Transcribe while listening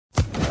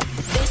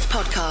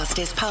podcast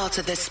is part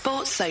of the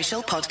Sports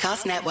Social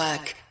Podcast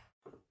Network.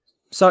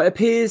 So it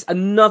appears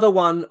another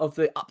one of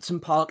the Upton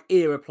Park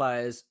era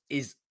players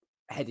is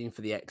heading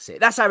for the exit.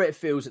 That's how it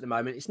feels at the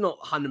moment. It's not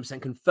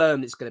 100%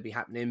 confirmed it's going to be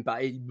happening,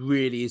 but it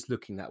really is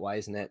looking that way,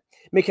 isn't it?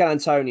 Mikel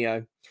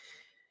Antonio,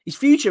 his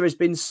future has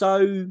been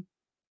so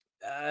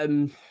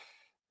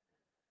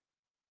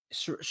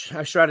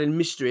shrouded in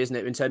mystery, isn't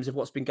it, in terms of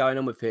what's been going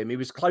on with him. He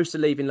was close to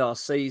leaving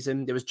last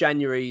season. There was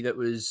January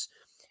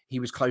he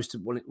was close to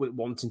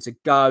wanting to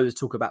go. There's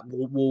talk about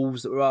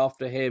Wolves that were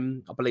after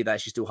him. I believe they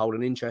actually still hold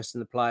an interest in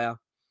the player.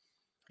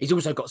 He's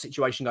also got a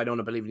situation going on,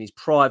 I believe, in his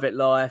private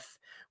life,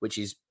 which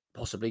is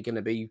possibly going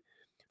to be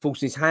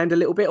forcing his hand a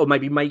little bit, or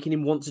maybe making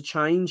him want to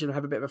change and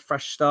have a bit of a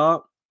fresh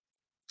start.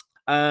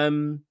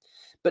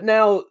 But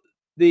now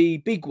the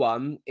big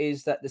one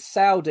is that the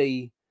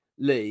Saudi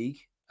League,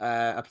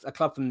 a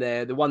club from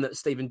there, the one that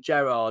Steven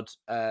Gerrard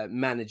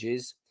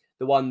manages,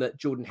 the one that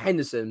Jordan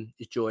Henderson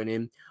is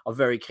joining, are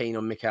very keen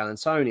on Mikel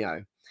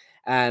Antonio.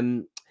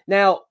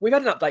 Now, we've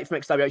had an update from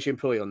XWH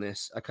employee on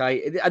this,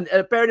 okay? And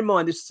bearing in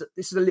mind, this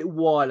is a little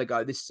while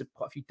ago. This is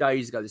quite a few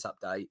days ago, this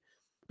update.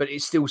 But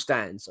it still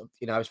stands,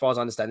 as far as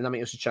I understand.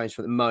 Nothing else has changed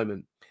for the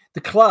moment. The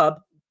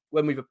club,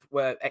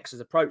 where X has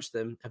approached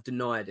them, have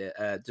denied it,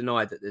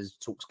 denied that there's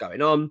talks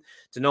going on,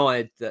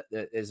 denied that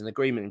there's an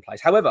agreement in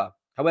place. However,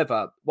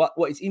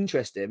 what is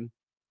interesting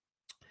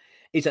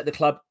is that the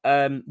club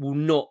will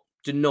not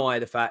deny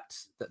the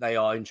fact that they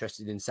are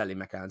interested in selling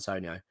Mikel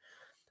Antonio.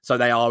 So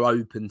they are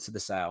open to the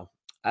sale.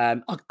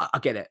 I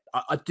get it.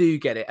 I do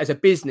get it. As a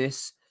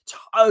business,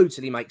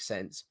 totally makes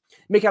sense.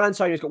 Mikel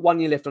Antonio's got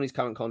 1 year left on his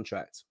current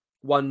contract.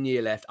 1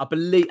 year left. I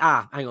believe,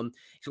 hang on.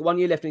 He's got 1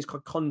 year left in his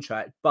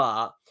contract,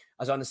 but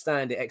as I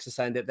understand it, X is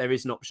saying that there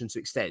is an option to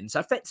extend. So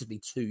effectively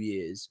 2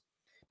 years.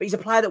 But he's a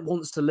player that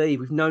wants to leave.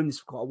 We've known this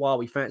for quite a while.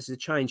 He fancies a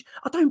change.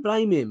 I don't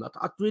blame him.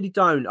 I really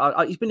don't.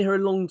 He's been here a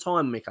long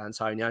time, Mikel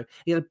Antonio.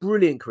 He had a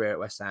brilliant career at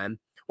West Ham.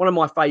 One of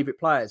my favourite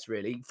players,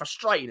 really.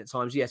 Frustrating at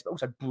times, yes, but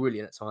also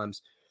brilliant at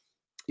times.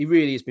 He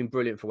really has been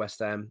brilliant for West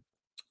Ham.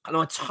 And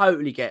I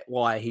totally get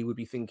why he would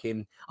be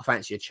thinking, I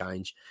fancy a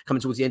change.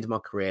 Coming towards the end of my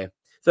career.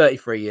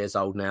 33 years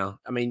old now.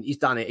 I mean, he's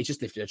done it. He's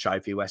just lifted a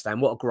trophy, West Ham.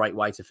 What a great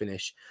way to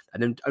finish.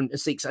 And then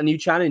seeks a new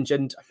challenge.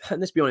 And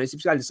let's be honest, if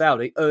he's going to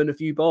Saudi, earn a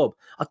few bob.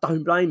 I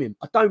don't blame him.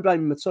 I don't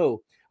blame him at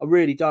all. I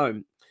really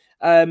don't.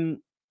 As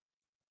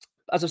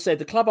I've said,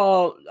 the club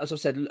are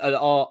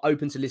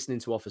open to listening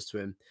to offers to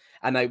him.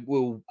 And they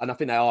will, and I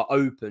think they are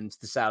open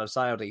to the sale of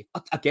Saudi.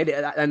 I get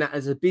it. And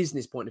as a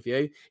business point of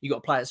view, you've got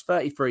a player that's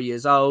 33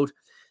 years old.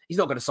 He's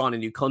not going to sign a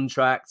new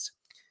contract.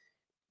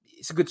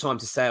 It's a good time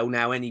to sell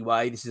now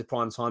anyway. This is a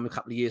prime time, a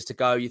couple of years to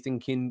go. You're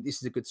thinking this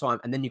is a good time.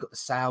 And then you've got the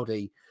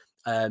Saudi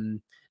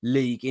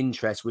league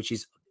interest, which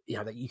is,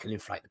 that you can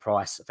inflate the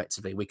price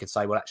effectively. We could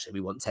say, well, actually,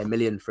 we want 10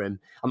 million for him.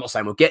 I'm not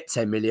saying we'll get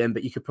 10 million,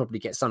 but you could probably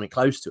get something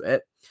close to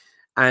it.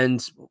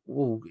 And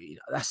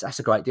that's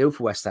a great deal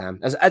for West Ham.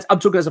 As I'm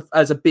talking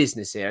as a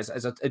business here,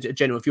 as a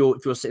general, if you're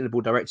sitting in the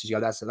board of directors,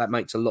 that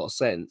makes a lot of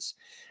sense.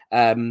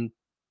 However,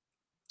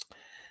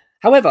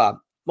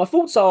 my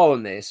thoughts are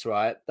on this,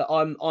 right? That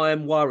I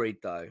am worried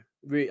though.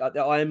 That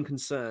I am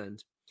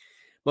concerned.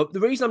 But the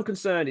reason I'm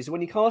concerned is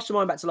when you cast your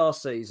mind back to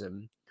last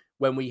season,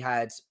 when we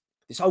had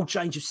this whole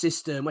change of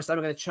system, West Ham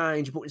are going to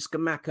change, we brought in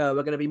Scamacca,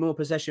 we're going to be more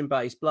possession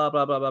based, blah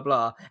blah blah blah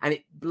blah, and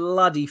it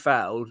bloody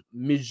failed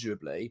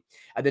miserably.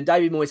 And then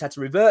David Moyes had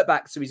to revert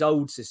back to his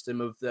old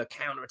system of the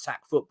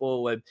counter-attack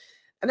football. And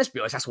let's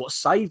be honest, that's what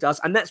saved us.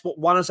 And that's what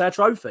won us our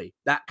trophy,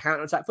 that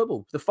counter-attack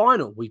football. The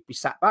final, we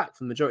sat back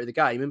for the majority of the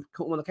game and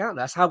caught them on the counter.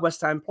 That's how West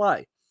Ham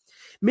play.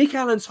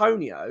 Mikel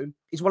Antonio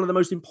is one of the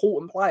most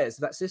important players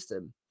of that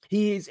system.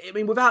 He is,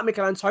 without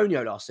Mikel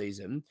Antonio last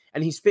season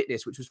and his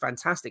fitness, which was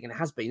fantastic, and it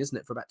has been, isn't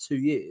it, for about 2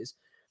 years,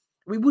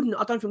 I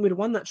don't think we'd have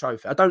won that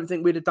trophy. I don't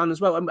think we'd have done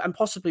as well. And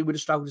possibly would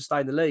have struggled to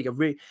stay in the league.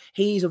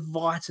 He's a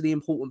vitally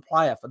important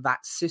player for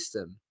that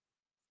system.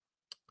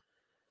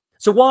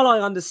 So while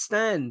I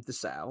understand the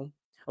sale,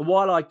 and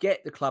while I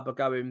get the club are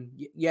going,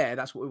 yeah,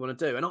 that's what we want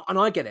to do. And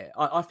I get it.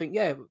 I think,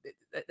 yeah,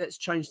 let's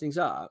change things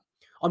up.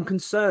 I'm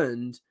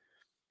concerned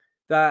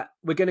that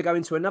we're going to go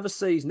into another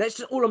season.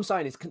 All I'm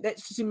saying is,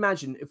 let's just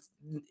imagine if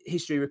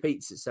history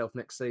repeats itself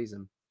next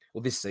season,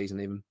 or this season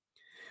even,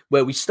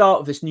 where we start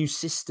with this new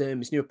system,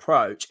 this new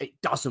approach.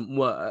 It doesn't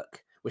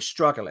work. We're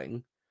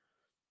struggling.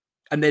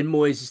 And then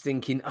Moyes is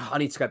thinking, I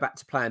need to go back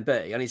to plan B.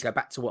 I need to go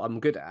back to what I'm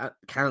good at,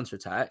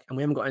 counter-attack. And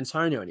we haven't got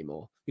Antonio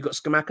anymore. You've got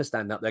Scamacca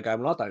standing up there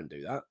going, well, I don't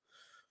do that.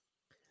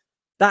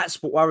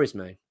 That's what worries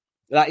me.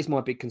 That is my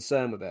big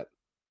concern with it.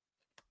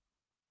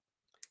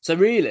 So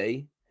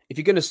really, if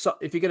you're going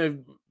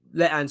to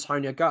let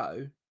Antonio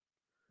go,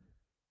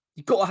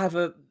 you've got to have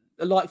a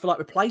like-for-like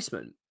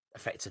replacement,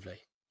 effectively,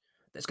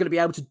 that's going to be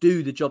able to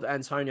do the job that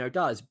Antonio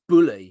does,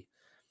 bully,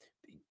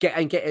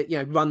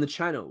 run the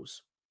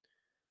channels,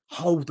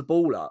 hold the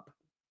ball up,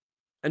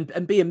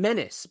 and be a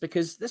menace.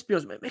 Because let's be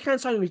honest, Mikel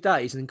Antonio in his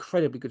day is an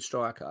incredibly good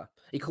striker.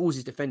 He calls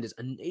his defenders,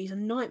 and he's a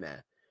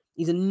nightmare.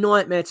 He's a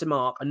nightmare to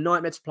mark, a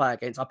nightmare to play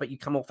against. I bet you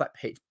come off that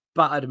pitch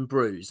battered and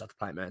bruised after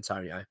playing with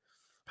Antonio.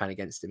 playing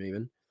against him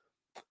even.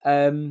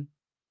 And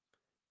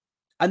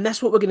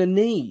that's what we're going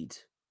to need.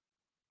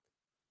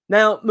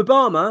 Now,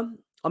 Mubama,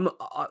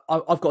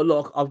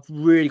 I've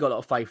really got a lot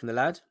of faith in the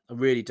lad. I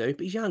really do.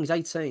 But he's young. He's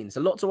 18. It's a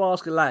lot to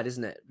ask a lad,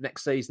 isn't it?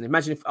 Next season.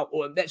 Imagine if,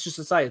 let's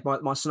just say, if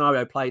my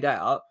scenario played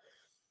out,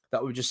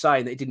 that we were just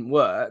saying that it didn't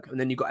work, and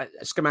then you've got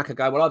Skamaka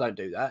go, well, I don't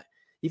do that.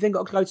 You've then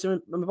got to go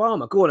to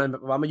Mubama. Go on,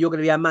 Mubama. You're going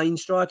to be our main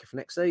striker for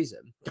next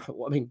season.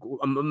 I mean,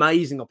 an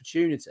amazing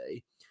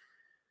opportunity.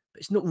 But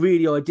it's not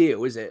really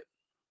ideal, is it?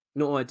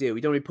 Not ideal.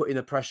 We don't really put in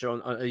the pressure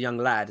on a young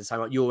lad and say,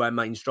 like, you're our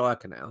main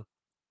striker now.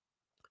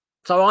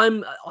 So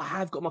I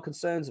have got my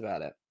concerns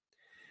about it.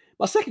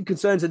 My second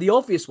concerns are the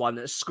obvious one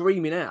that's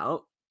screaming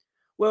out,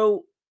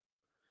 well,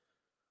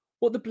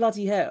 what the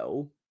bloody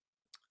hell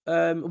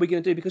are we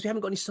going to do? Because we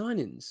haven't got any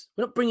signings.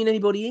 We're not bringing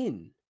anybody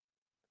in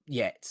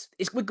yet.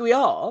 We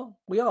are,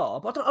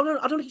 but I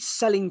don't think it's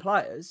selling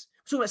players.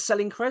 We're talking about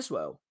selling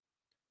Creswell.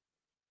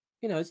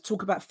 You know, let's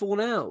talk about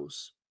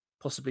Fornals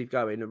possibly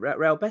going to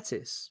Real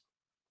Betis.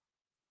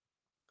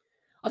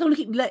 I don't want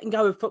to keep letting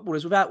go of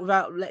footballers without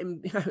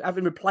letting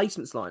having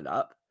replacements lined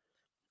up.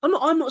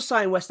 I'm not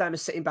saying West Ham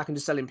is sitting back and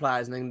just selling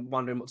players and then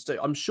wondering what to do.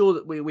 I'm sure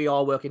that we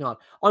are working hard.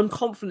 I'm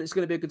confident it's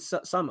going to be a good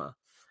summer.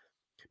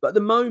 But at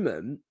the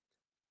moment,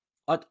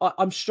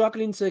 I'm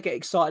struggling to get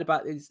excited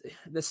about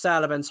the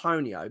sale of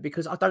Antonio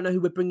because I don't know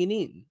who we're bringing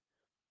in.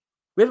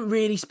 We haven't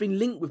really been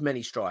linked with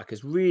many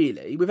strikers,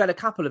 really. We've had a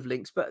couple of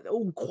links, but they're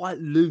all quite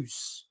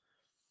loose.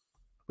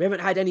 We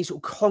haven't had any sort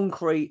of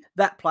concrete,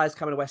 that player's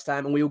coming to West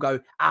Ham, and we all go,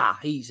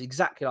 he's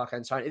exactly like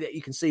Antonio.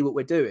 You can see what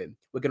we're doing.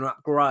 We're going to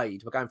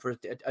upgrade. We're going for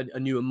a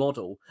newer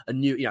model, a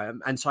new,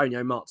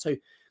 Antonio Mark II.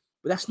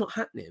 But that's not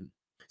happening.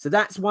 So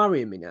that's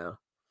worrying me now.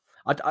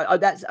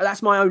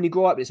 That's my only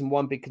gripe with this and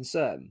one big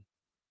concern.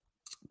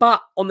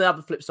 But on the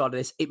other flip side of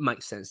this, it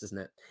makes sense, doesn't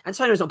it?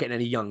 Antonio's not getting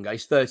any younger.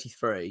 He's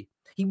 33.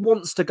 He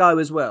wants to go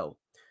as well.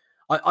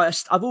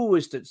 I've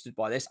always stood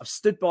by this. I've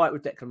stood by it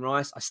with Declan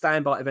Rice. I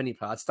stand by it with any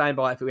player. I'd stand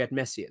by it if we had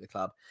Messi at the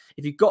club.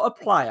 If you've got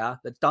a player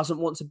that doesn't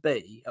want to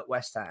be at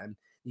West Ham,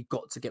 you've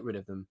got to get rid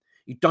of them.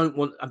 You don't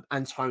want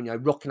Antonio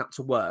rocking up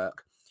to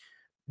work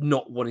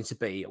not wanting to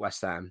be at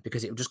West Ham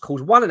because it will just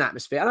cause an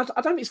atmosphere. And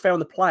I don't think it's fair on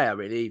the player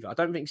really either. I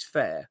don't think it's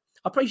fair.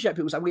 I appreciate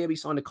people saying, we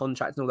signed a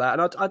contract and all that.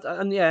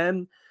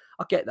 And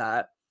I get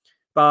that.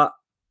 But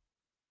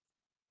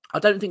I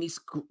don't think it's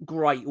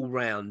great all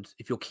round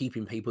if you're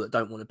keeping people that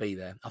don't want to be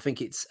there. I think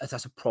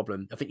that's a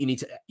problem. I think you need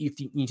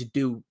to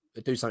do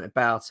something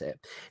about it.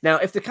 Now,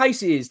 if the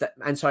case is that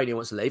Antonio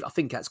wants to leave, I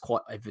think that's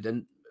quite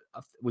evident.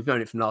 We've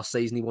known it from last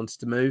season. He wanted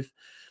to move,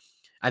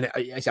 and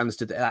it's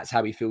understood that that's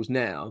how he feels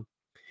now.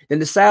 Then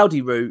the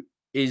Saudi route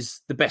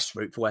is the best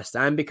route for West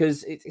Ham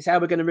because it's how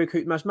we're going to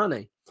recoup most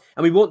money,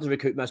 and we want to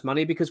recoup most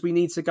money because we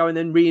need to go and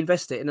then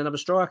reinvest it in another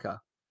striker.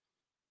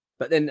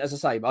 But then, as I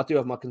say, I do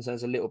have my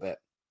concerns a little bit.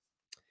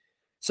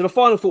 So the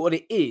final thought on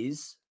it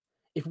is,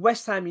 if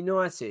West Ham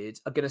United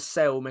are going to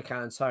sell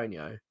Mikel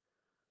Antonio,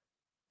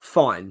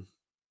 fine,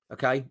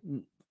 okay,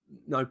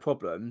 no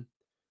problem.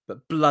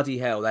 But bloody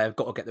hell, they have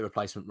got to get the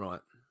replacement right.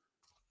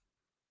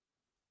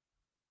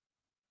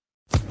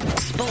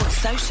 Sports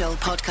Social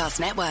Podcast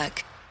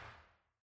Network.